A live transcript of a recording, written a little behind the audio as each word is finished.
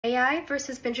AI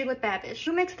versus binging with Babish.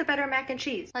 Who makes the better mac and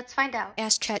cheese? Let's find out.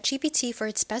 Ask ChatGPT for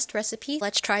its best recipe.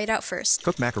 Let's try it out first.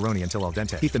 Cook macaroni until al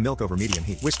dente. Heat the milk over medium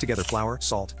heat. Whisk together flour,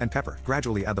 salt, and pepper.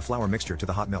 Gradually add the flour mixture to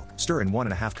the hot milk. Stir in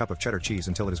 1½ cup of cheddar cheese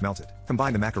until it is melted.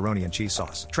 Combine the macaroni and cheese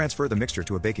sauce. Transfer the mixture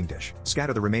to a baking dish.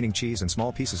 Scatter the remaining cheese and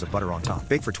small pieces of butter on top.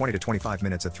 Bake for 20 to 25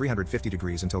 minutes at 350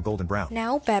 degrees until golden brown.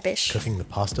 Now, Babish. Cooking the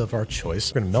pasta of our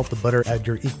choice. We're going to melt the butter, add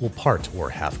your equal part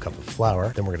or ½ cup of flour.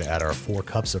 Then we're going to add our 4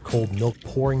 cups of cold milk,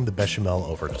 pouring the bechamel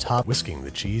over the top, whisking the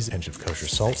cheese, pinch of kosher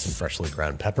salt, some freshly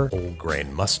ground pepper, whole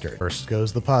grain mustard. First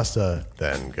goes the pasta,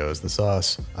 then goes the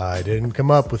sauce. I didn't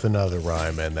come up with another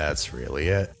rhyme, and that's really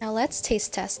it. Now let's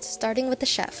taste test, starting with the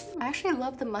chef. I actually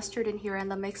love the mustard in here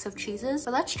and the mix of cheeses,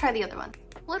 but let's try the other one.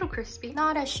 A little crispy,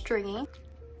 not as stringy.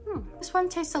 This one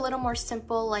tastes a little more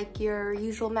simple, like your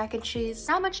usual mac and cheese.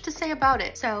 Not much to say about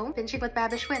it. So, binging with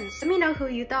Babish wins. Let me know who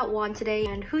you thought won today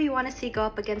and who you want to see go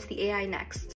up against the AI next.